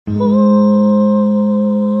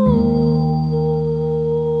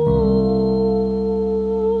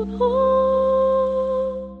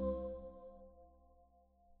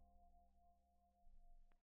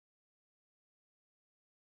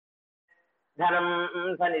धनं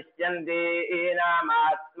सनिष्यन्ति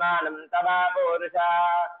नामात्मानं तवा पुरुषा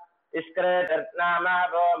निष्कृतिर्नामा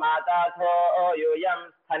वो माताथो यूयं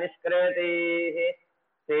स्थनिष्कृतिः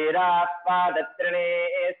स्थिराः पादत्रिणे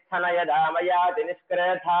स्थनयदामयाति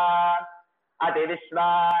निष्कृता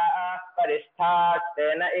अतिविश्वाः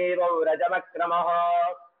परिष्ठास्तेन एव व्रजमक्रमः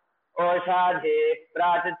ओषाधे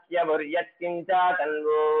प्राचित्य मुर्यत्किञ्च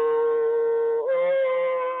तन्वो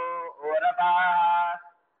ओरपाः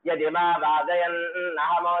यदि मा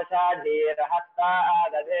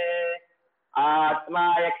वादयन्नहमोषाधीर्हस्तादधे आत्मा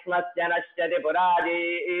यक्ष्मस्य नश्यति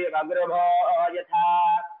पुराजीव गृभो यथा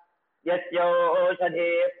यस्योषधे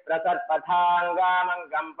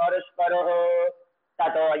प्रसर्पथाङ्गामङ्गं परुष्परुः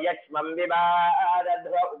ततो यक्ष्मं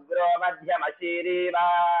विवादध्व उग्रो मध्यमशीरीव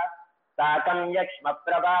साकं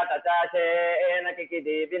यक्ष्मप्रभातचाशेन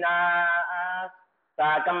किकिदीपिना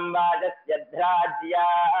साकं वाजस्य ध्राज्या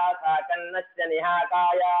साकन्नस्य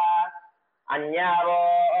निहाकाय अन्यावो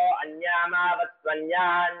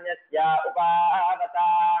अन्यामावत्वन्यान्यस्या उपावता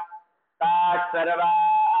ताः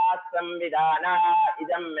सर्वाः संविधाना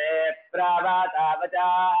इदं मे प्रावातावचा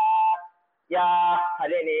याः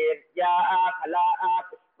फलिनीर्याः फलाः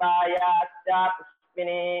पुष्पायाश्च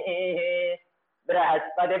पुष्पिणीः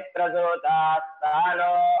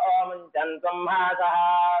बृहस्पतिप्रसूतास्तानो मुञ्चन्तु मासः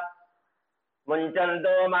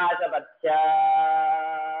मुञ्चन्तो मासपथ्या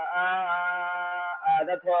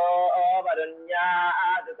अदथो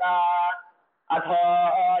वरुण्यादुता अथो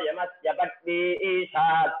यमस्य पट्टी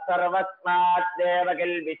ईशात् सर्वस्मात्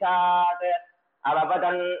देवकिल्बिषात्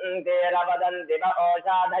अवपतन्तेरवदन्ति व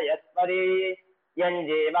ओषाधयस्पति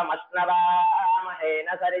यञ्जीवमश्नवामहेन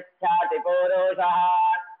सरिच्छाति पूरुषः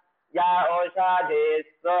या ओषाधे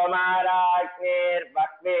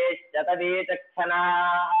सोमाराज्ञेर्बह्वेश्च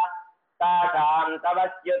तदीचक्षणाः तासां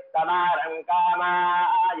तवस्युत्तमारं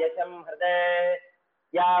कामायशं हृदे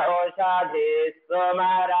या ओषाधे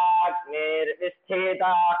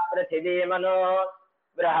सोमाराज्ञेर्विष्ठिताः पृथिवीमनो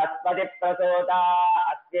बृहस्पतिप्रसूता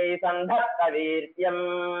अस्यै सन्धत्तवीर्यम्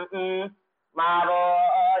मा वो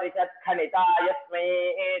रिषत्खनिता यस्मै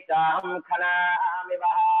चाहं खनामि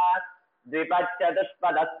वः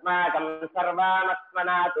द्विपच्चतुष्पदस्माकं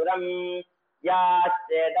सर्वामस्मनातुरम्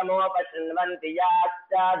याश्चेदमोपशृण्वन्ति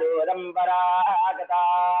याश्च दूरं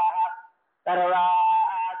परागताः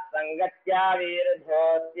सर्वाः सङ्गत्या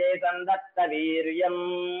वीर्धोऽस्यै सन्दत्तवीर्यम्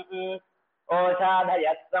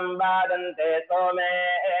ओषाधयः संवादन्ते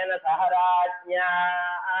सोमेन सह राज्ञा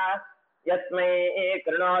यस्मै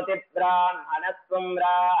कृणोति ब्राह्मणस्त्वं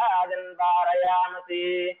राजन् वारयामसि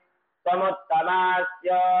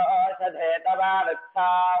त्वमुत्तमास्योषधे तवा वृक्षा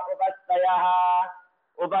उपस्थयः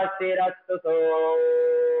उपस्थिरस्तु सोऽस्माकं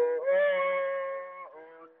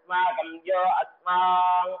यो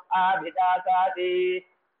अस्मान् अभिदासाति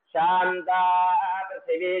शान्ता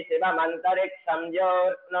पृथिवी शिवमन्तरिक्षं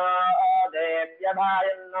योर्नो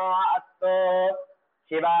देव्यभायन्नो अस्तु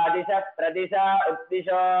शिवादिशः प्रदिश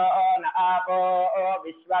उद्दिशो न आपो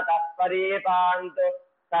विश्वतः परिपान्तु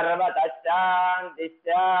सर्वतः शान्ति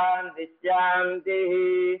शान्ति शान्तिः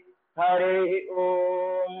हरिः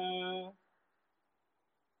ओम्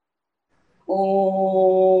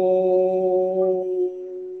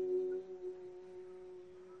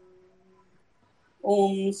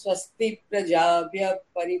ॐ स्वस्ति प्रजाभ्यः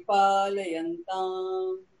परिपालयन्तां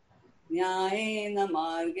न्यायेन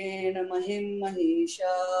मार्गेण महिं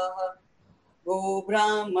महिषाः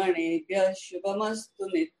गोब्राह्मणेभ्यः शुभमस्तु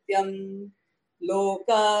नित्यं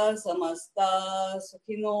लोकाः समस्ताः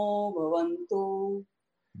सुखिनो भवन्तु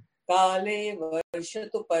काले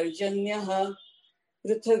वर्षतु पर्जन्यः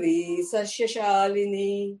पृथिवी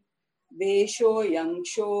सस्यशालिनी देशोऽयं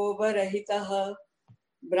क्षोभरहितः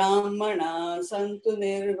ब्राह्मणाः सन्तु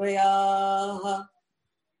निर्भयाः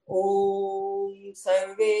ॐ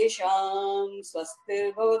सर्वेषां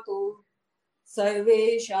स्वस्तिर्भवतु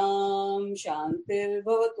सर्वेषां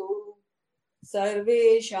शान्तिर्भवतु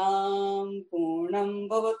सर्वेषां पूर्णं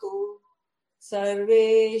भवतु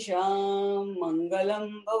सर्वेषां मङ्गलं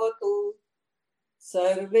भवतु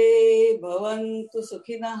सर्वे भवन्तु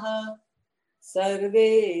सुखिनः सर्वे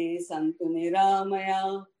सन्तु निरामया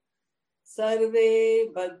सर्वे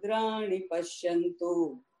भद्राणि पश्यन्तु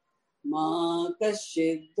मा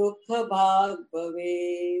कश्चित् दुःखभाग्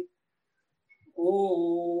भवेत्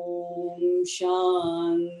ॐ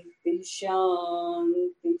शान्ति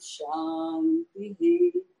शान्ति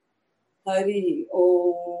शान्तिः हरिः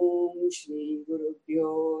ॐ श्री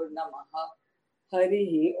गुरुभ्यो नमः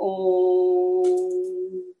हरिः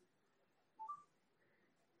ॐ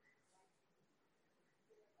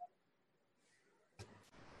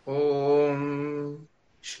ॐ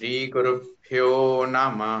श्री गुरुभ्यो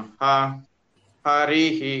नमः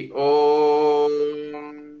Harihi Om.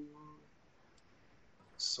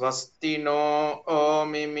 Swasti no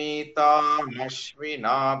mimita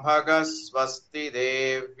mashvina bhagas swasti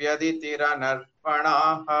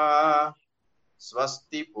devyaditiranarpanaha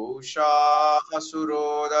swasti pusha asuro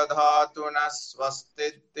dadhatuna swasti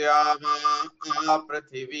dyama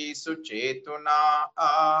prithvi suchetuna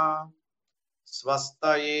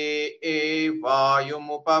swastaye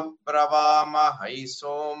vayumupapravamahai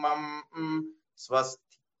somam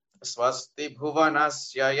swasti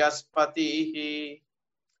bhuvanasya yaspatihi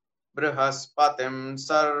Brihaspatiam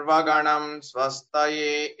sarvaganam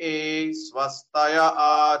swastaye swastaya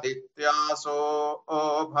adityaso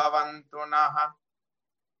bhavantu naha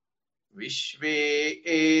Vishve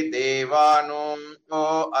devano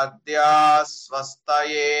adya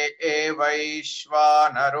swastaye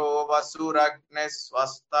vaishvanaro vasuragne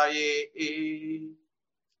swastaye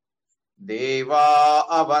Deva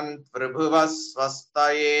avant prabhuvas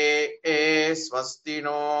swastaye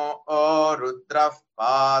swastino rudrah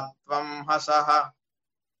patvam hasaha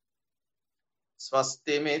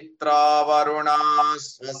swasti mitra varuna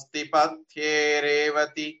swasti pathye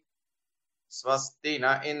revati swasti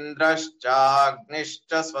na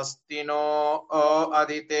indrashchagnischa swastino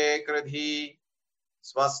adite kridhi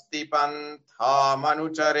swasti pantha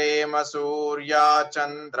manuchare masurya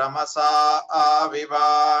chandramasa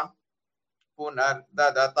aviva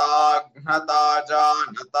Punardadatāgnata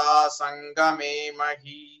janata sangame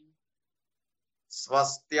mahi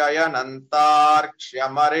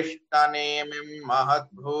Swastyayanantarkshyamarištanemim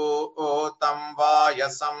mahadbhutam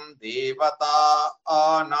vayasam devata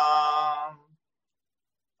anam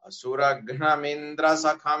Asuragnamindra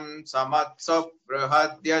sakham samatsa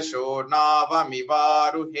prahadyasho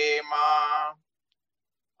navamivaruhema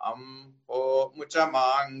Ampo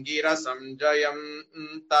muchamangira samjayam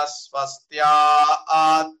tasvastya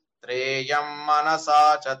atreyam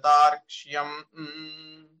manasa chatarkshyam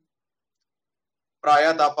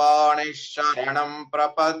prayatapanisharanam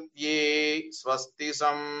prapadye swasti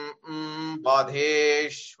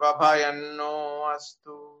badheshvabhayanno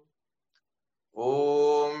astu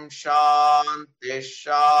Om Shanti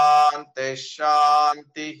Shanti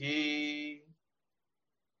Shantihi.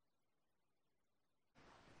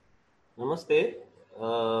 Namaste.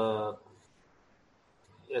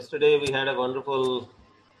 Yesterday we had a wonderful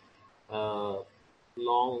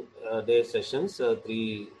long day sessions,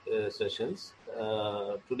 3 sessions.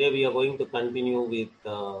 Today we are going to continue with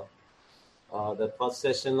the first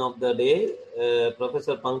session of the day.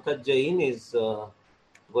 Professor Pankaj Jain is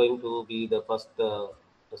going to be the first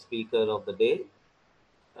speaker of the day.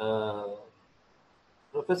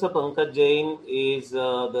 Professor Pankaj Jain is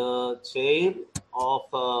the chair of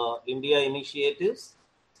India Initiatives.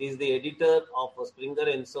 He is the editor of Springer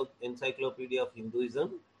Encyclopedia of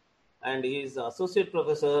Hinduism, and he is associate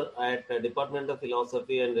professor at Department of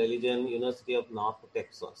Philosophy and Religion, University of North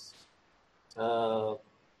Texas.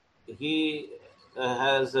 He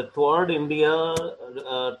has toured India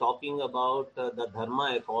talking about the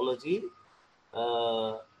Dharma ecology.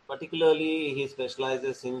 Particularly, he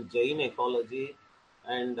specializes in Jain ecology,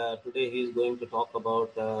 and today he is going to talk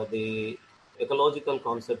about the ecological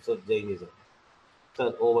concepts of Jainism.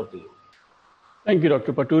 Sir, over to you. Thank you,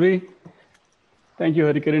 Dr. Paturi. Thank you,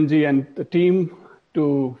 Harikaranji and the team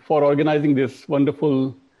for organizing this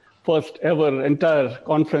wonderful first ever entire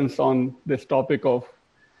conference on this topic of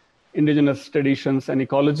indigenous traditions and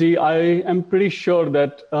ecology. I am pretty sure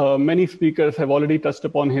that many speakers have already touched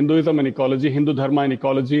upon Hinduism and ecology, Hindu Dharma and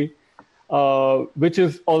ecology, which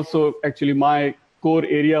is also actually my core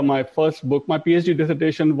area. My first book, my PhD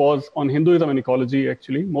dissertation was on Hinduism and ecology,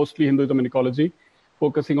 actually, mostly Hinduism and ecology,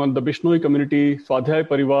 focusing on the Bishnoi community, Swadhyay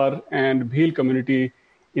Parivar, and Bhil community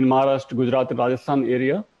in Maharashtra, Gujarat, and Rajasthan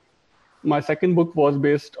area. My second book was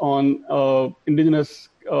based on indigenous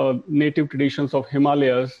native traditions of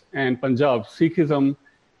Himalayas and Punjab, Sikhism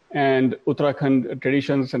and Uttarakhand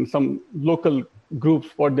traditions, and some local groups,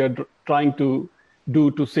 what they're trying to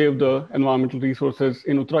do to save the environmental resources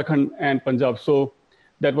in Uttarakhand and Punjab. So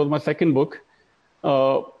that was my second book.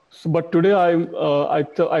 But today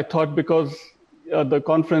I thought, because the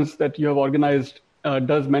conference that you have organized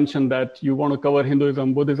does mention that you want to cover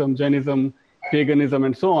Hinduism, Buddhism, Jainism, paganism,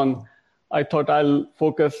 and so on, I thought I'll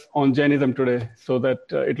focus on Jainism today so that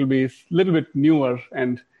it will be a little bit newer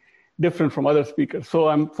and different from other speakers. So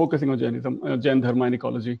I'm focusing on Jainism, Jain Dharma and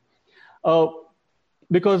ecology.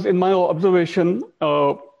 Because in my observation,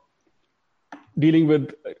 dealing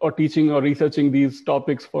with or teaching or researching these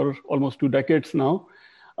topics for almost 2 decades now,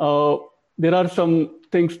 there are some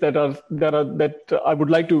things that I would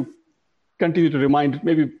like to continue to remind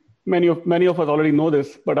maybe many of us already know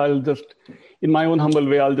this, but I'll just, in my own humble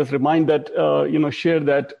way, I'll just remind that, share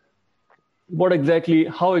that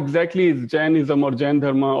how exactly is Jainism or Jain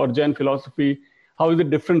Dharma or Jain philosophy, how is it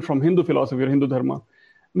different from Hindu philosophy or Hindu Dharma?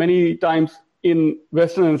 Many times in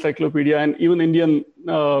Western encyclopedia and even Indian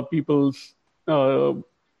people's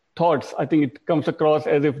thoughts, I think it comes across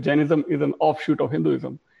as if Jainism is an offshoot of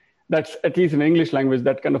Hinduism. That's, at least in English language,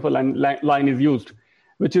 that kind of a line is used,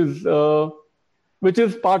 which is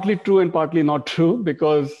partly true and partly not true,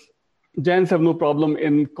 because Jains have no problem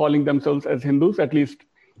in calling themselves as Hindus, at least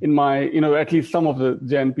in my, at least some of the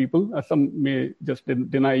Jain people. Some may just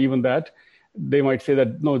deny even that. They might say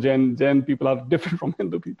that no, Jain people are different from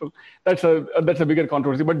Hindu people. That's a bigger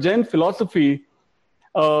controversy. But Jain philosophy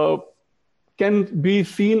can be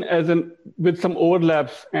seen as with some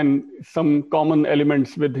overlaps and some common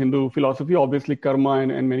elements with Hindu philosophy, obviously karma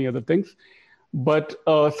and many other things. But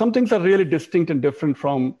some things are really distinct and different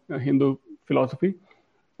from Hindu philosophy.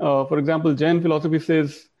 For example, Jain philosophy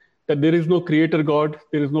says that there is no creator God,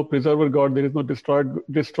 there is no preserver God, there is no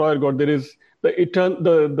destroyer God. There is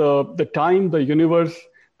the time, the universe,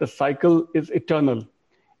 the cycle is eternal.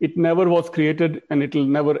 It never was created and it will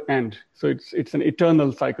never end. So it's an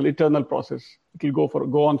eternal cycle, eternal process. It will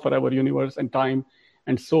go on forever, universe and time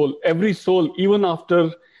and soul. Every soul, even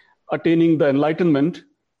after attaining the enlightenment,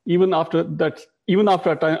 even after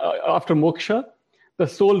moksha, the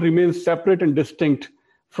soul remains separate and distinct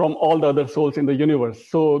from all the other souls in the universe.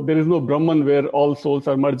 So there is no Brahman where all souls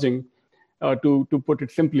are merging, to put it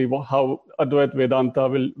simply, how Advaita Vedanta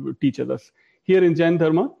will teach us. Here in Jain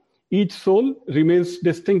Dharma, each soul remains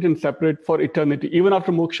distinct and separate for eternity. Even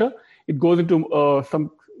after moksha, it goes into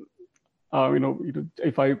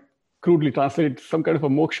if I crudely translate, some kind of a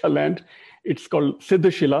moksha land. It's called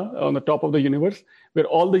Siddhashila, on the top of the universe, where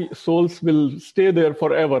all the souls will stay there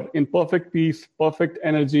forever in perfect peace, perfect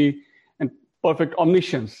energy, and perfect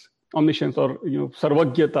omniscience or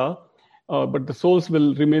sarvagyata. But the souls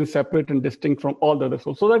will remain separate and distinct from all the other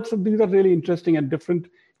souls. So these are really interesting and different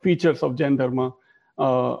features of Jain Dharma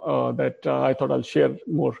that I thought I'll share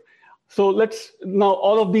more. So let's now,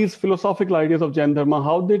 all of these philosophical ideas of Jain Dharma,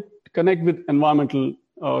 how they connect with environmental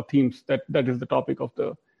themes. That is the topic of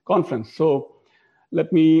the conference. So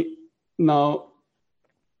let me now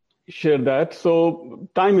share that. So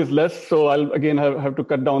time is less, so I'll again have to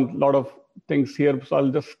cut down a lot of things here. So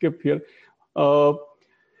I'll just skip here. To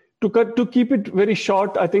keep it very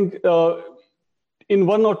short, I think in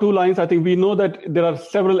one or two lines, I think we know that there are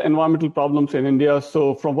several environmental problems in India.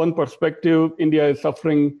 So from one perspective, India is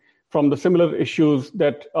suffering from the similar issues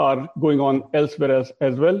that are going on elsewhere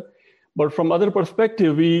as well. But from other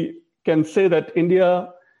perspective, we can say that India,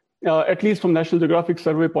 at least from National Geographic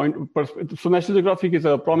survey point, so National Geographic is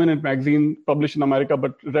a prominent magazine published in America,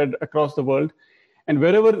 but read across the world. And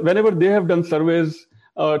whenever they have done surveys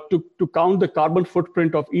to count the carbon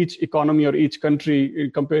footprint of each economy or each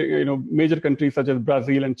country, compare, major countries such as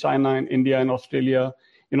Brazil and China and India and Australia,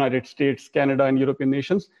 United States, Canada, and European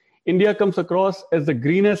nations, India comes across as the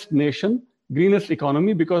greenest nation, greenest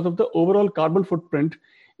economy, because of the overall carbon footprint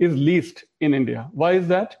is least in India. Why is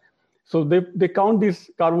that? So they count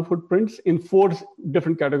these carbon footprints in 4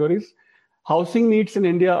 different categories. Housing needs in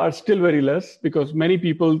India are still very less, because many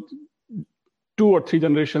people, 2 or 3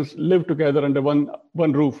 generations, live together under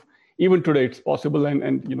one roof. Even today, it's possible.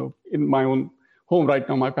 And in my own home right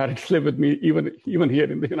now, my parents live with me, even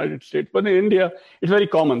here in the United States. But in India, it's very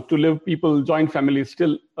common to live joint families,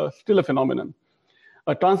 still a phenomenon.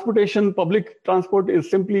 Transportation, public transport is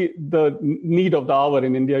simply the need of the hour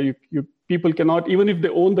in India. People cannot, even if they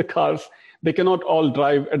own the cars, they cannot all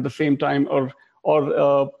drive at the same time, or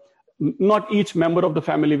not each member of the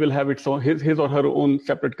family will have his or her own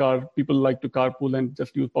separate car. People like to carpool and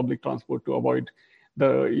just use public transport to avoid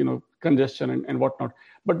the congestion and whatnot.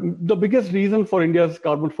 But the biggest reason for India's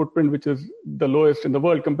carbon footprint, which is the lowest in the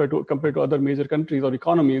world compared to other major countries or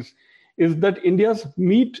economies, is that India's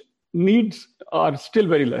meat needs are still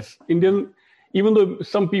very less. Even though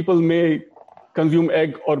some people may consume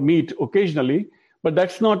egg or meat occasionally, but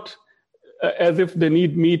that's not as if they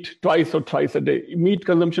need meat twice or thrice a day. Meat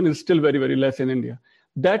consumption is still very, very less in India.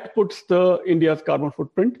 That puts India's carbon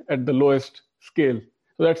footprint at the lowest scale.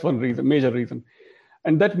 So that's one reason, major reason.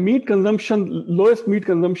 And that lowest meat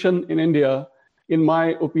consumption in India, in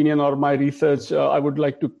my opinion or my research, I would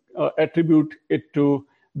like to attribute it to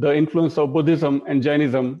the influence of Buddhism and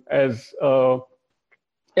Jainism as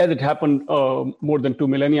it happened more than 2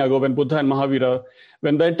 millennia ago, when Buddha and Mahavira,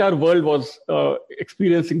 when the entire world was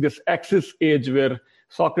experiencing this Axis age, where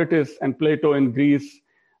Socrates and Plato in Greece,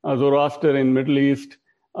 Zoroaster in Middle East,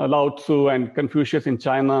 Lao Tzu and Confucius in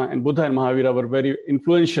China, and Buddha and Mahavira were very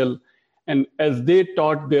influential. And as they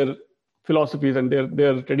taught their philosophies and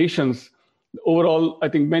their traditions, overall, I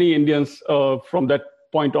think many Indians from that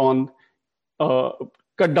point on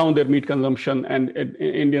cut down their meat consumption, and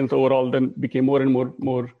Indians overall then became more and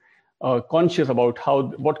more conscious about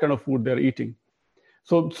what kind of food they're eating.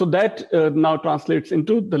 So that now translates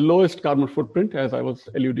into the lowest carbon footprint, as I was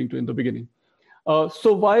alluding to in the beginning.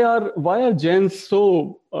 So why are Jains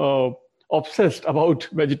so obsessed about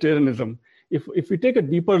vegetarianism? If we take a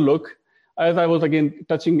deeper look, as I was again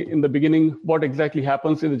touching in the beginning, what exactly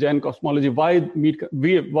happens in the Jain cosmology? Why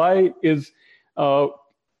is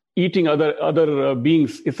eating other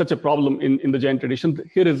beings is such a problem in the Jain tradition?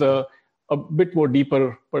 Here is a bit more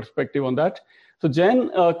deeper perspective on that. So Jain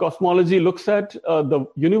cosmology looks at the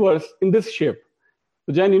universe in this shape.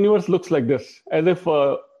 The Jain universe looks like this, as if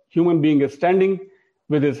a human being is standing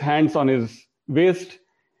with his hands on his waist,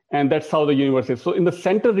 and that's how the universe is. So in the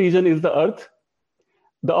center region is the earth.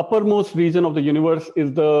 The uppermost region of the universe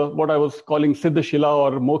is what I was calling Siddhashila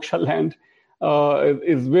or Moksha land,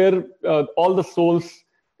 is where all the souls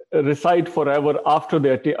reside forever after they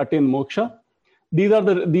attain moksha. These are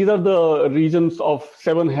the regions of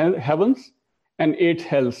 7 heavens and 8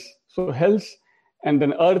 hells. So hells, and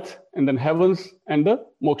then earth, and then heavens, and the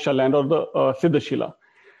moksha land or the Siddhashila.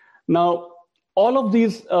 Now, all of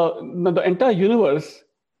these, the entire universe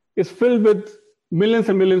is filled with millions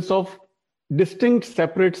and millions of distinct,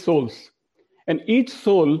 separate souls, and each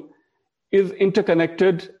soul is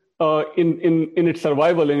interconnected in its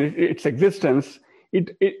survival, in its existence.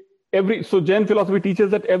 So Jain philosophy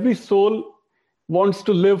teaches that every soul wants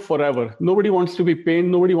to live forever. Nobody wants to be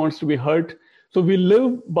pained. Nobody wants to be hurt. So we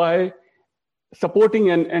live by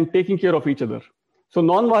supporting and taking care of each other. So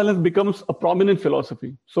non-violence becomes a prominent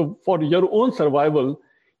philosophy. So for your own survival,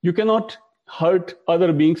 you cannot hurt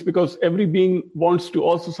other beings because every being wants to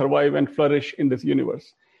also survive and flourish in this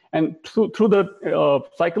universe. And through the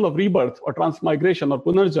cycle of rebirth or transmigration or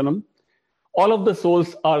punarjanam, all of the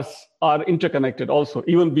souls are interconnected also,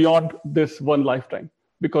 even beyond this one lifetime,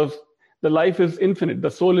 because the life is infinite.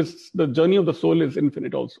 The journey of the soul is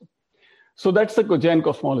infinite also. So that's the Jain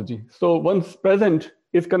cosmology. So one's present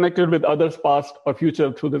is connected with others past or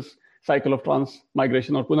future through this cycle of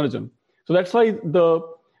transmigration or punarjan. So that's why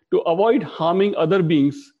to avoid harming other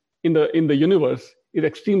beings in the universe is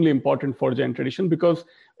extremely important for Jain tradition, because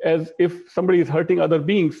as if somebody is hurting other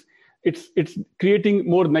beings, it's creating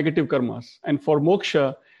more negative karmas. And for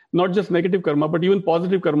moksha, not just negative karma, but even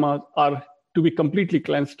positive karma are to be completely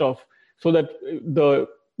cleansed off, so that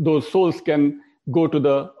those souls can go to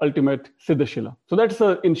the ultimate Siddhashila. So that's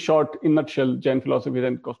in short, in nutshell, Jain philosophy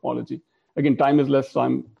and cosmology. Again, time is less, so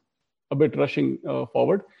I'm a bit rushing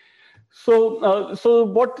forward. So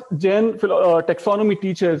what Jain taxonomy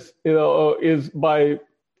teaches is by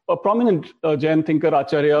a prominent Jain thinker,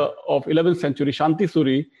 Acharya of 11th century, Shanti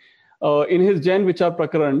Suri. In his Jain Vichar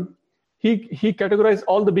Prakaran, he categorized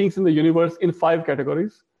all the beings in the universe in 5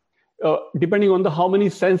 categories, depending on how many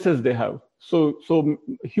senses they have. So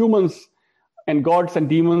humans and gods and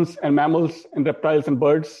demons and mammals and reptiles and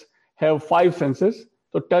birds have 5 senses.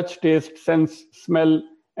 So touch, taste, sense, smell,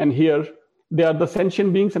 and hear. They are the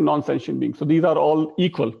sentient beings and non-sentient beings. So these are all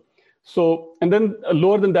equal. So, and then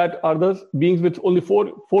lower than that are the beings with only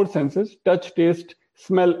four senses: touch, taste,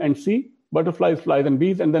 smell, and see. Butterflies, flies, and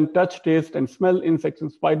bees. And then touch, taste, and smell, insects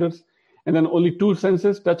and spiders. And then only 2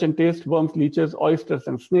 senses: touch and taste, worms, leeches, oysters,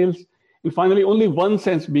 and snails. And finally, only 1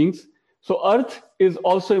 sense beings. So Earth is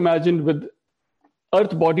also imagined with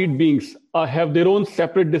earth-bodied beings have their own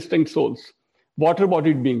separate, distinct souls.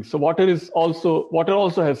 Water-bodied beings. So water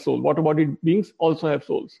also has soul. Water-bodied beings also have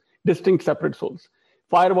souls, distinct, separate souls.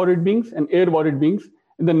 Fire-bodied beings and air-bodied beings.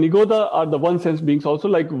 And then Nigoda are the 1-sense beings also,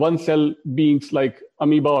 like 1-cell beings like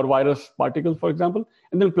amoeba or virus particles, for example.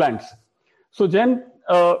 And then plants. So Jain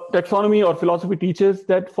taxonomy or philosophy teaches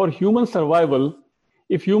that for human survival,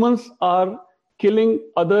 if humans are killing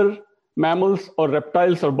other mammals or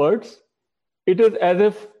reptiles or birds, it is as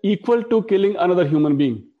if equal to killing another human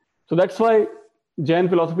being. So that's why Jain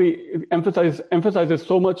philosophy emphasizes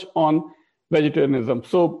so much on vegetarianism.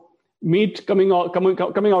 So meat coming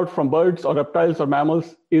out from birds or reptiles or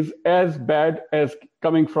mammals is as bad as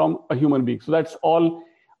coming from a human being. So that's all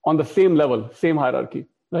on the same level, same hierarchy,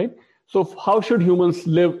 right? So how should humans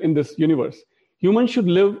live in this universe? Humans should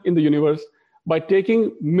live in the universe by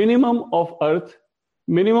taking minimum of earth,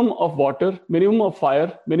 minimum of water, minimum of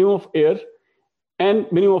fire, minimum of air,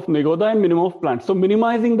 and minimum of Nigoda and minimum of plants. So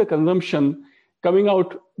minimizing the consumption coming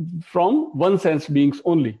out from 1-sense beings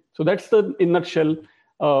only. So that's the, in nutshell,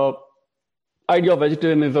 idea of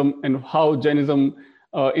vegetarianism and how Jainism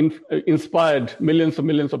inspired millions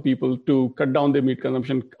of people to cut down their meat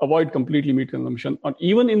consumption, avoid completely meat consumption. Or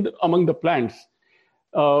even among the plants,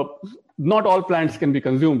 not all plants can be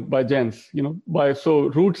consumed by Jains. So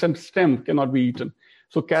roots and stem cannot be eaten.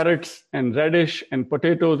 So carrots and radish and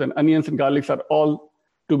potatoes and onions and garlics are all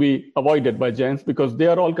to be avoided by Jains because they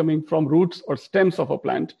are all coming from roots or stems of a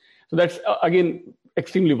plant. So that's again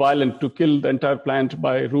extremely violent to kill the entire plant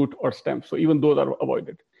by root or stem. So even those are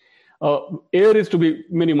avoided. Air is to be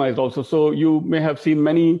minimized also. So you may have seen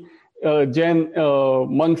many Jain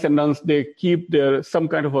monks and nuns, they keep some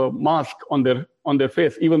kind of a mask on their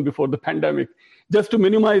face even before the pandemic, just to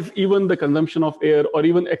minimize even the consumption of air or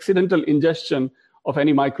even accidental ingestion of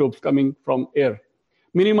any microbes coming from air.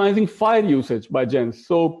 Minimizing fire usage by Jains.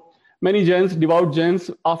 So many Jains, devout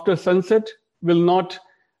Jains, after sunset will not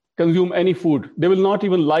consume any food. They will not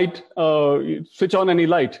even switch on any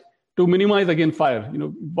light to minimize again fire.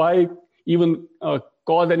 Why even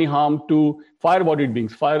cause any harm to fire-bodied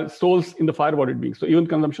beings, souls in the fire-bodied beings. So even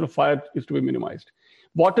consumption of fire is to be minimized.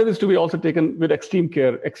 Water is to be also taken with extreme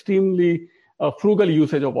care, extremely frugal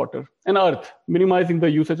usage of water. And earth, minimizing the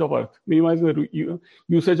usage of earth, minimizing the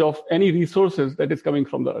usage of any resources that is coming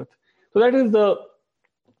from the earth. So that is the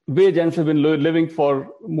way Jains have been living for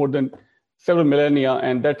more than several millennia,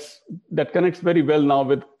 and that connects very well now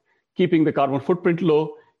with keeping the carbon footprint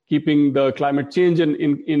low, keeping the climate change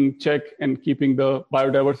in check, and keeping the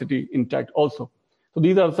biodiversity intact also. So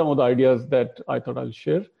these are some of the ideas that I thought I'll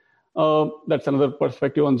share. That's another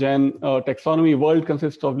perspective on Jain taxonomy. World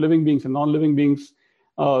consists of living beings and non-living beings.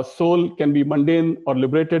 Soul can be mundane or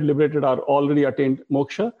liberated. Liberated are already attained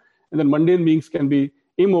moksha. And then mundane beings can be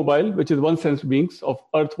immobile, which is one-sense beings of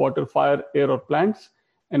earth, water, fire, air, or plants.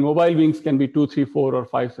 And mobile beings can be 2, 3, 4, or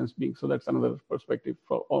 5-sense beings. So that's another perspective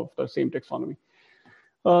of the same taxonomy.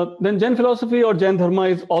 Then Jain philosophy or Jain dharma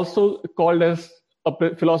is also called as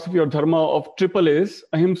a philosophy or dharma of triple A's: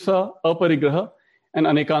 ahimsa, aparigraha, and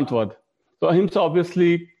anekantvad. So ahimsa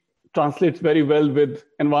obviously translates very well with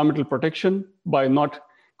environmental protection by not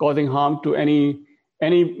causing harm to any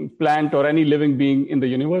plant or any living being in the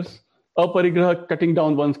universe. Aparigraha, cutting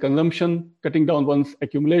down one's consumption, cutting down one's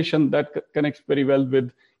accumulation, that connects very well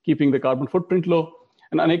with keeping the carbon footprint low.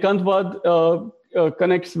 And anekantvad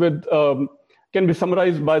connects with, can be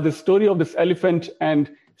summarized by the story of this elephant and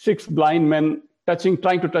 6 blind men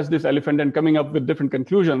trying to touch this elephant and coming up with different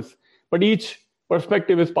conclusions. But each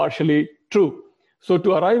perspective is partially true. So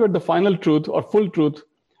to arrive at the final truth or full truth,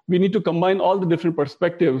 we need to combine all the different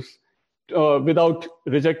perspectives without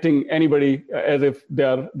rejecting anybody as if they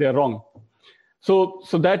are wrong. So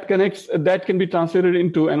that can be translated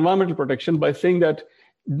into environmental protection by saying that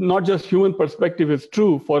not just human perspective is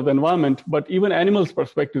true for the environment, but even animals'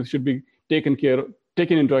 perspective should be taken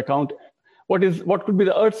into account. What could be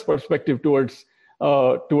the Earth's perspective towards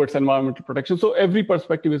environmental protection? So every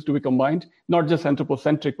perspective is to be combined, not just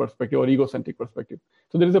anthropocentric perspective or egocentric perspective.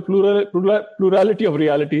 So there is a plurality of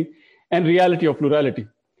reality and reality of plurality.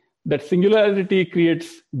 That singularity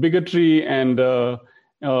creates bigotry and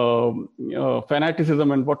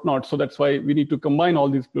fanaticism and whatnot. So that's why we need to combine all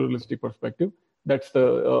these pluralistic perspectives. That's in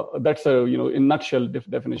a nutshell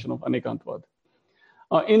definition of anekantvad.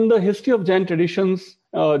 In the history of Jain tradition,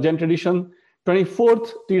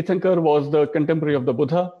 24th Tirthankar was the contemporary of the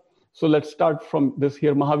Buddha. So let's start from this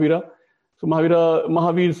here, Mahavira. So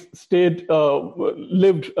Mahavir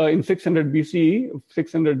lived in 600 BCE,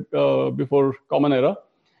 600 before Common Era,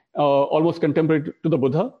 almost contemporary to the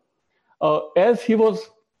Buddha. As he was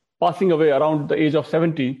passing away around the age of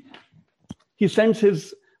 70, he sends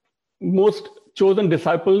his most chosen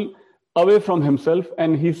disciple away from himself,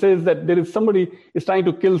 and he says that there is somebody is trying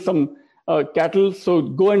to kill some cattle, so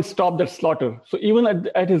go and stop that slaughter. So even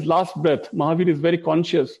at his last breath, Mahavir is very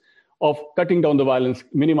conscious of cutting down the violence,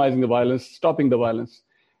 minimizing the violence, stopping the violence.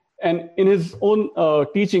 And in his own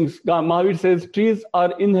teachings, Mahavir says trees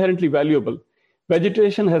are inherently valuable.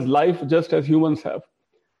 Vegetation has life just as humans have.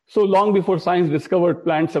 So long before science discovered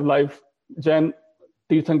plants have life, Jain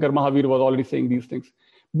Tirthankar Mahavir was already saying these things.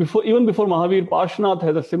 Even before Mahavir, Parshvanath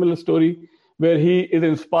has a similar story where he is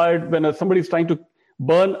inspired when somebody is trying to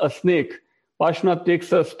burn a snake. Parshvanath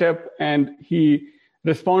takes a step and he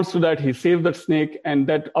responds to that. He saves that snake, and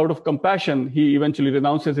that out of compassion, he eventually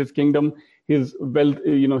renounces his kingdom, his wealth,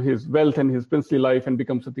 and his princely life, and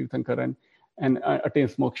becomes a Tirthankar and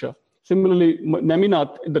attains moksha. Similarly,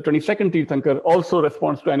 Neminath, the 22nd Tirthankar, also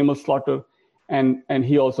responds to animal slaughter, and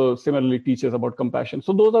he also similarly teaches about compassion.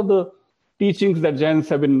 So those are the teachings that Jains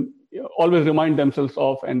have been always remind themselves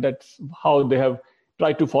of, and that's how they have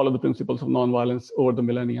tried to follow the principles of non-violence over the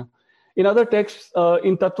millennia. In other texts,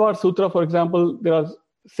 in Tattva Sutra, for example, there are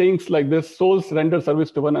sayings like this: souls render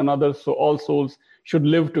service to one another, so all souls should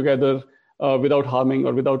live together without harming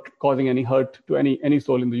or without causing any hurt to any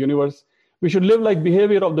soul in the universe. We should live like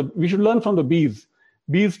we should learn from the bees.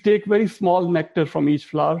 Bees take very small nectar from each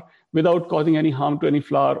flower without causing any harm to any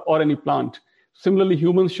flower or any plant. Similarly,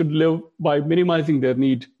 humans should live by minimizing their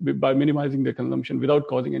need, by minimizing their consumption without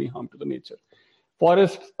causing any harm to the nature.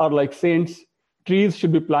 Forests are like saints. Trees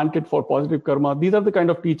should be planted for positive karma. These are the kind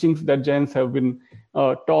of teachings that Jains have been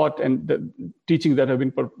taught, and the teachings that have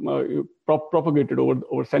been propagated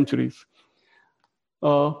over centuries.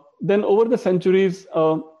 Then over the centuries,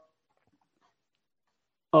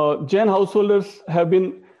 Jain householders have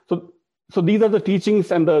been, so these are the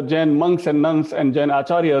teachings and the Jain monks and nuns and Jain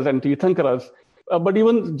acharyas and tirthankaras, but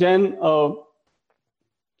even Jain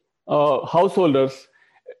householders,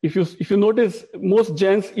 if you notice, most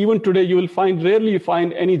Jains, even today, you will rarely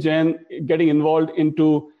find any Jain getting involved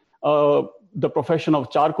into the profession of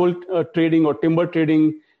charcoal trading or timber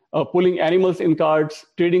trading, pulling animals in carts,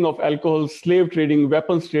 trading of alcohol, slave trading,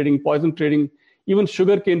 weapons trading, poison trading, even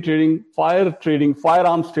sugarcane trading,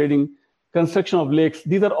 firearms trading, construction of lakes.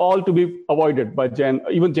 These are all to be avoided by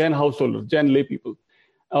even Jain householders, Jain lay people.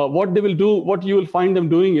 What they will do, what you will find them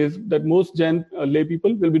doing is that most Jain lay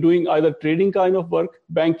people will be doing either trading kind of work,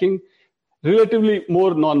 banking, relatively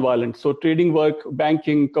more non-violent. So trading work,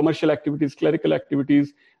 banking, commercial activities, clerical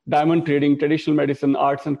activities, diamond trading, traditional medicine,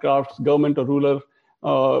 arts and crafts, government or ruler,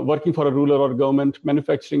 working for a ruler or government,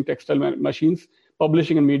 manufacturing textile machines,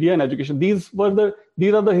 publishing and media and education. These are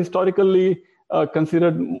the historically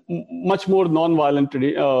considered much more non-violent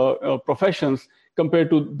professions compared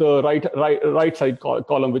to the right side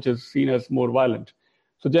column, which is seen as more violent.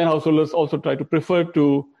 So Jain householders also try to prefer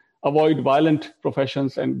to avoid violent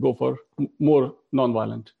professions and go for more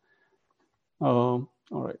non-violent. All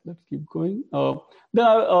right, let's keep going.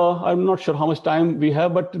 I'm not sure how much time we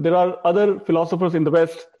have, but there are other philosophers in the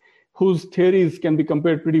West whose theories can be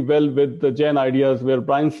compared pretty well with the Jain ideas, where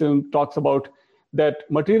Brian Swimme talks about that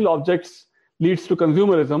material objects leads to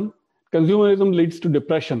consumerism, consumerism leads to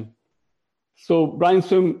depression. So Brian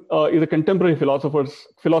Swimme is a contemporary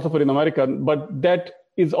philosopher in America, but that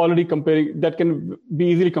is already that can be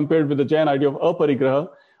easily compared with the Jain idea of aparigraha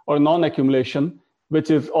or non-accumulation,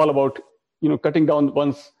 which is all about cutting down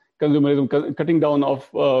one's consumerism, cutting down of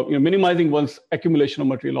minimizing one's accumulation of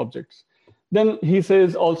material objects. Then he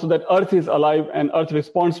says also that Earth is alive and Earth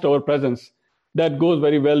responds to our presence. That goes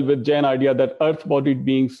very well with Jain idea that Earth-bodied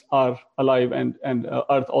beings are alive and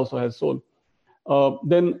Earth also has soul.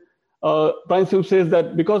 Then Brian Swimme says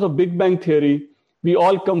that because of Big Bang theory, we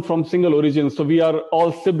all come from single origins, so we are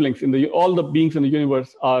all siblings. All the beings in the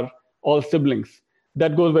universe are all siblings.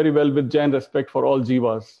 That goes very well with Jain respect for all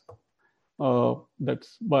jivas.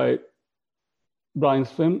 That's by Brian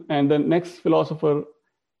Swimme. And the next philosopher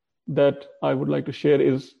that I would like to share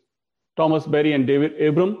is Thomas Berry and David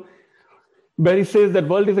Abram. Berry says that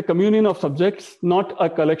world is a communion of subjects, not a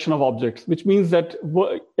collection of objects, which means that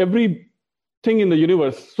everything in the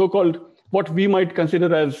universe, so-called what we might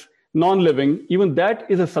consider as non-living, even that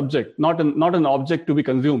is a subject, not an object to be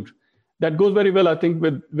consumed. That goes very well, I think,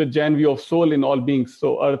 with Jain view of soul in all beings.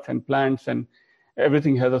 So earth and plants and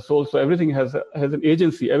everything has a soul. So everything has an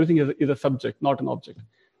agency. Everything is a subject, not an object.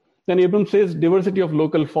 Then Abram says diversity of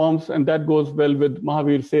local forms, and that goes well with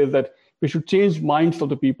Mahavir says that we should change minds of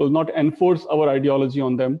the people, not enforce our ideology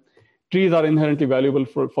on them. Trees are inherently valuable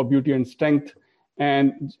for beauty and strength.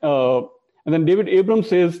 And then David Abram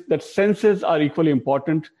says that senses are equally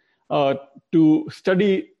important to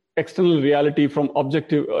study external reality from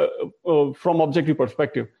objective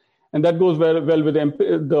perspective. And that goes well with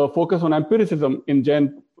the focus on empiricism in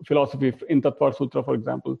Jain philosophy, in Tattva Sutra, for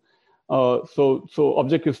example. So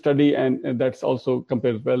objective study, and that's also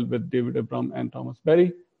compares well with David Abram and Thomas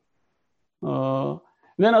Berry.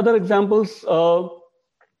 Then other examples, at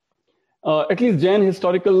least Jain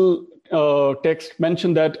historical text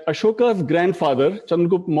mention that Ashoka's grandfather,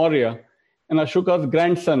 Chandragupta Maurya, and Ashoka's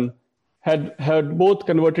grandson had both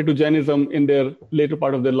converted to Jainism in their later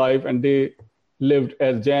part of their life, and they lived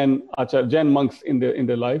as Jain monks in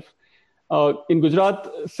their life. In Gujarat,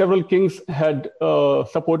 several kings had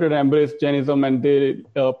supported and embraced Jainism, and they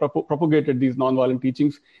propagated these non-violent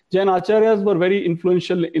teachings. Jain acharyas were very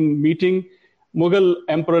influential in meeting Mughal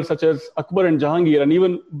emperors such as Akbar and Jahangir, and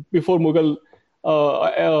even before Mughal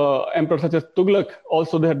emperors such as Tughlaq,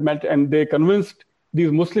 also they had met, and they convinced these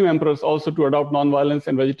Muslim emperors also to adopt non-violence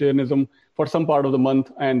and vegetarianism for some part of the month,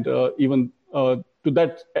 and even to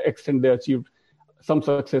that extent they achieved some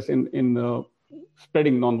success in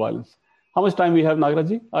spreading non-violence. How much time we have,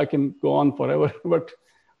 Nagaraji? I can go on forever, but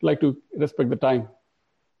I'd like to respect the time.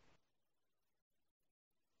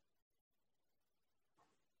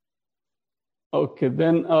 Okay,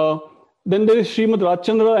 then there is Srimad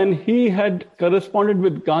Rajchandra, and he had corresponded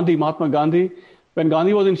with Gandhi, Mahatma Gandhi, when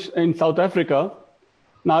Gandhi was in South Africa.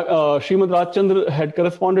 Now, Srimad Rajchandra had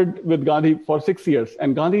corresponded with Gandhi for 6 years,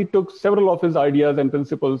 and Gandhi took several of his ideas and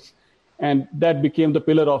principles, and that became the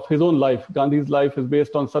pillar of his own life. Gandhi's life is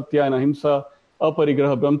based on Satya and Ahimsa,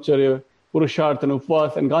 Aparigraha, Brahmacharya, Purusharth, and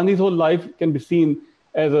Upvas, and Gandhi's whole life can be seen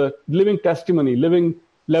as a living testimony, living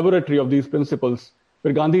laboratory of these principles,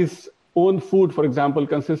 where Gandhi's own food, for example,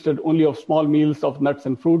 consisted only of small meals of nuts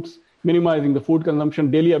and fruits, minimizing the food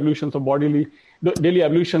consumption, daily ablutions and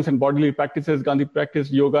bodily practices. Gandhi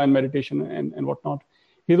practiced yoga and meditation and whatnot.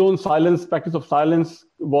 His own practice of silence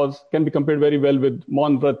can be compared very well with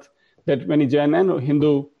Maun Vrat that many Jain and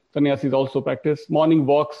Hindu sannyasis also practice. Morning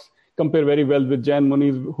walks compare very well with Jain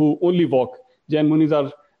munis who only walk. Jain munis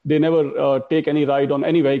they never take any ride on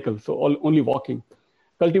any vehicle, so only walking.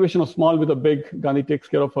 Cultivation of small with a big. Gandhi takes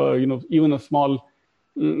care of even a small,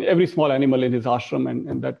 every small animal in his ashram,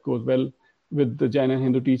 and that goes well with the Jain and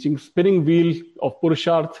Hindu teachings. Spinning wheel of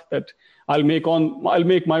Purusharth, that I'll make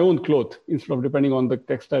my own cloth instead of depending on the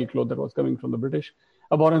textile cloth that was coming from the British.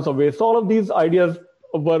 Abhorrence of waste. So all of these ideas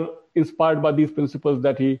were inspired by these principles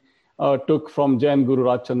that he took from Jain Guru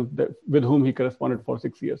Rajchandra, with whom he corresponded for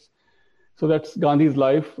 6 years. So that's Gandhi's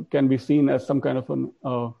life can be seen as some kind of an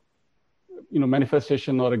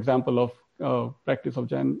manifestation or example of practice of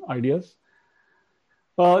Jain ideas.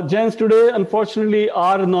 Jains today, unfortunately,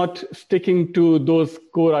 are not sticking to those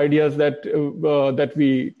core ideas that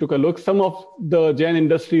we took a look. Some of the Jain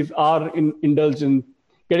industries are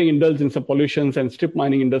getting indulged in some pollutions and strip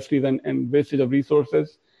mining industries and wastage of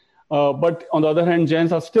resources. But on the other hand,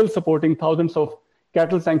 Jains are still supporting thousands of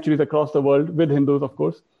cattle sanctuaries across the world with Hindus, of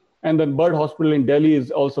course. And then Bird Hospital in Delhi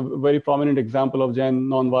is also a very prominent example of Jain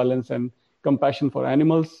nonviolence and compassion for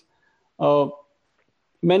animals.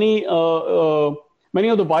 Many of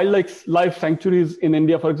the wildlife sanctuaries in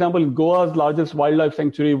India, for example, Goa's largest wildlife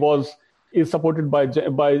sanctuary is supported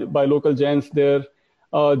by local Jains there.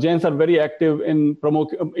 Jains are very active in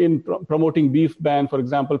promoting beef ban, for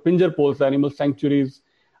example, Pinjar poles, animal sanctuaries.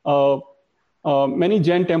 Many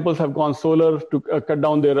Jain temples have gone solar to cut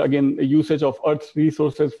down their usage of Earth's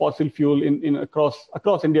resources, fossil fuel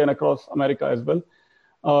across India and across America as well.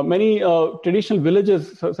 Many traditional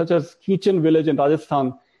villages, such as Kichan village in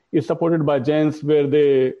Rajasthan, is supported by Jains, where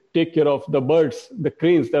they take care of the birds, the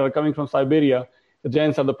cranes that are coming from Siberia. The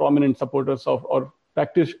Jains are the prominent supporters of or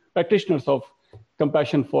practitioners of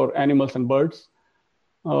compassion for animals and birds.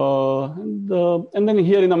 And then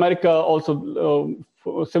here in America, also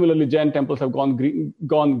similarly, Jain temples have gone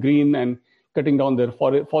green and cutting down their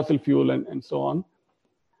fossil fuel and so on.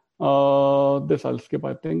 This I'll skip.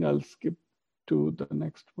 I think I'll skip to the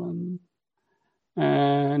next one.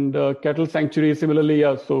 And cattle sanctuary, similarly,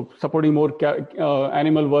 so supporting more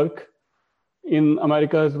animal work in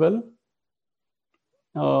America as well.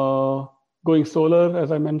 Going solar,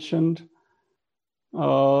 as I mentioned.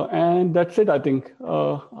 And that's it, I think.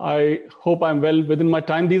 I hope I'm well within my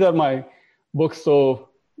time. These are my books, so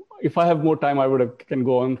if I have more time, can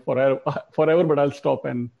go on forever, but I'll stop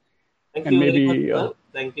and maybe...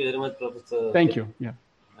 Thank you very much, Professor. Thank you, yeah.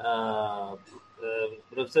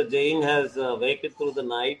 Professor Jain has waked through the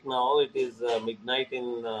night now. It is midnight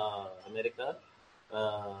in America.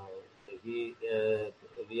 We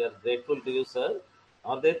are grateful to you, sir.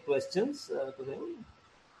 Are there questions to him?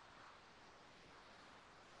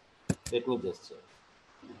 Let me just check.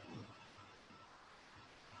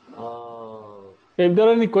 If there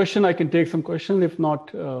are any questions, I can take some questions. If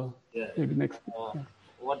not, maybe next.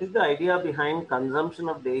 What is the idea behind consumption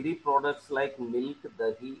of dairy products like milk,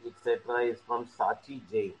 dahi, etc.? Is from Sachi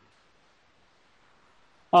Jain.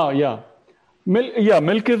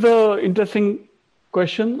 Milk is an interesting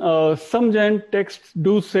question. Some Jain texts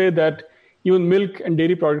do say that even milk and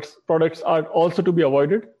dairy products are also to be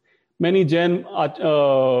avoided. Many Jain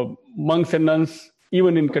monks and nuns,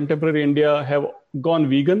 even in contemporary India, have gone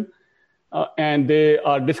vegan, and they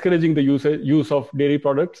are discouraging the use of dairy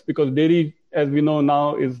products, because dairy, as we know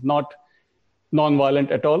now, is not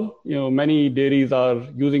non-violent at all. Many dairies are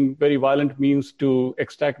using very violent means to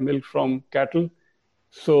extract milk from cattle.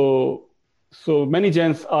 So many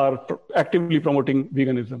Jains are actively promoting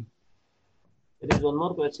veganism. There is one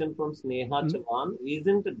more question from Sneha Chavan.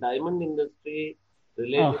 Isn't the diamond industry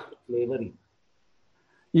related to slavery?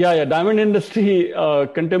 Yeah. Diamond industry,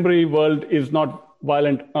 contemporary world is not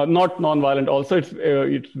violent, not non-violent. Also,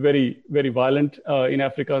 it's very, very violent in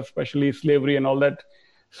Africa, especially slavery and all that.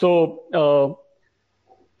 So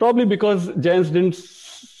probably because Jains didn't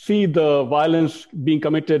see the violence being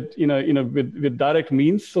committed with direct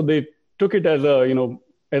means, so they took it as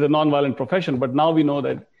as a non-violent profession. But now we know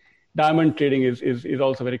that diamond trading is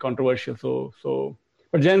also very controversial.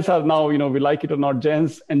 But Jains are now, we like it or not,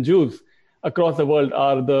 Jains and Jews across the world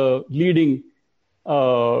are the leading,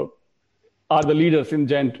 are the leaders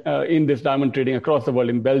in this diamond trading across the world,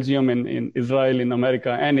 in Belgium, in Israel, in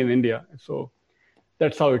America, and in India. So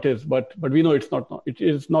that's how it is. But we know it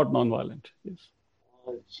is not non-violent. Yes.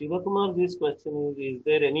 Shivakumar, this question is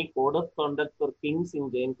there any code of conduct for kings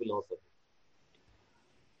in Jain philosophy?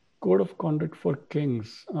 Code of conduct for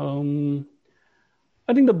kings.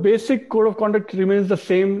 I think the basic code of conduct remains the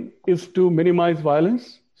same, is to minimize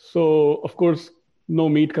violence. So, of course, no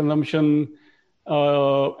meat consumption.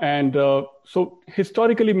 So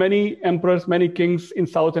historically, many emperors, many kings in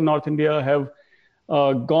South and North India have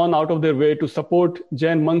gone out of their way to support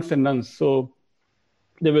Jain monks and nuns. So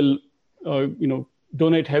they will,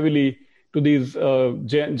 donate heavily to these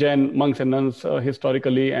Jain monks and nuns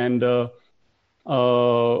historically, and by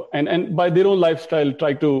their own lifestyle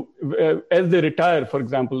try to, as they retire, for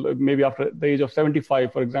example, maybe after the age of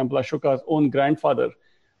 75, for example, Ashoka's own grandfather,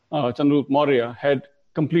 Chandragupta Maurya, had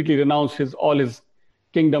completely renounced all his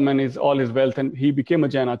kingdom and all his wealth, and he became a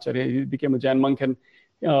Jain acharya. He became a Jain monk, and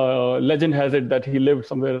legend has it that he lived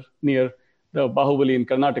somewhere near the Bahubali in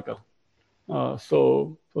Karnataka.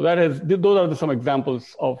 So those are some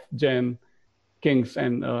examples of Jain kings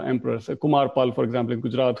and emperors. Kumar Pal, for example, in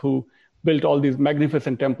Gujarat, who built all these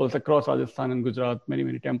magnificent temples across Rajasthan and Gujarat. Many,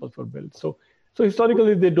 many temples were built. So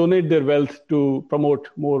historically, they donate their wealth to promote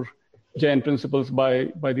more Jain principles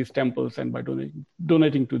by these temples and by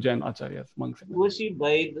donating to Jain acharyas, monks. Urvashi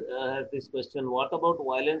Baid has this question: what about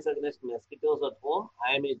violence against mosquitoes at home?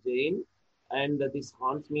 I am a Jain, and this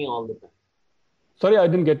haunts me all the time. Sorry, I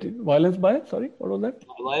didn't get it. Violence by? Sorry, what was that?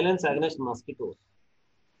 Violence against mosquitoes.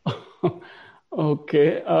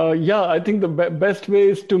 Okay. I think the best way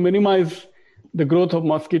is to minimize the growth of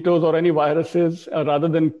mosquitoes or any viruses rather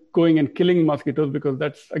than going and killing mosquitoes, because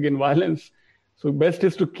that's, again, violence. So best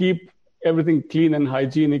is to keep everything clean and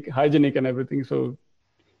hygienic and everything, so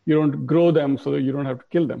you don't grow them, so you don't have to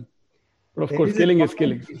kill them. But of course, killing is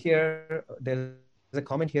killing. Here, there's a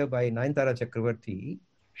comment here by Nayantara Chakravarti.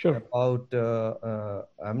 Sure. About,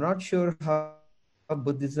 I'm not sure how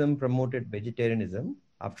Buddhism promoted vegetarianism.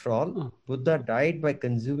 After all, Buddha died by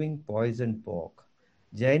consuming poisoned pork.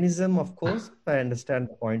 Jainism, of course, I understand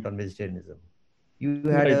the point on vegetarianism. You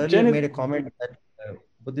had earlier made a comment that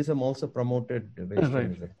Buddhism also promoted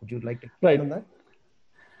vegetarianism. Right. Would you like to comment on that?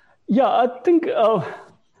 Yeah, I think the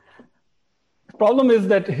problem is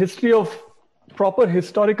that proper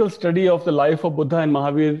historical study of the life of Buddha and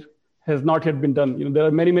Mahavir has not yet been done. There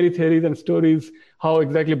are many, many theories and stories how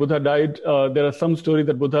exactly Buddha died. There are some stories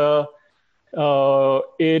that Buddha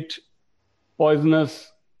ate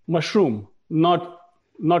poisonous mushroom, not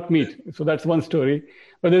meat. So that's one story.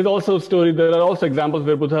 But there are also examples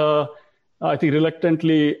where Buddha, I think,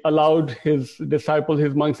 reluctantly allowed his disciples,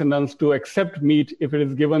 his monks and nuns, to accept meat if it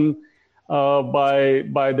is given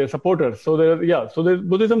by their supporters. So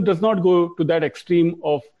Buddhism does not go to that extreme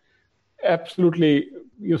of absolutely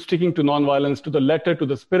sticking to non-violence, to the letter, to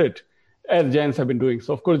the spirit, as Jains have been doing.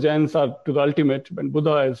 So of course, Jains are to the ultimate, and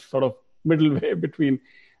Buddha is sort of middle way between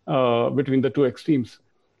the two extremes.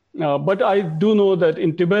 But I do know that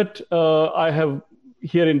in Tibet,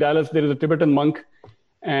 here in Dallas, there is a Tibetan monk,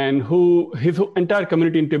 and his entire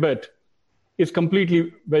community in Tibet is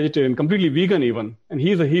completely vegetarian, completely vegan even. And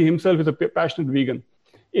he himself is a passionate vegan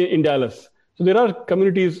in Dallas. So there are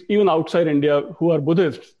communities even outside India who are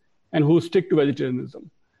Buddhists and who stick to vegetarianism.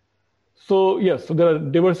 So yes, so there are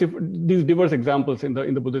these diverse examples in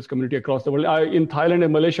the Buddhist community across the world. In Thailand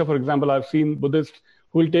and Malaysia, for example, I've seen Buddhists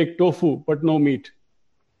who will take tofu but no meat.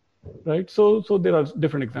 Right? So there are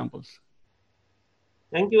different examples.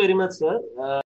 Thank you very much, sir.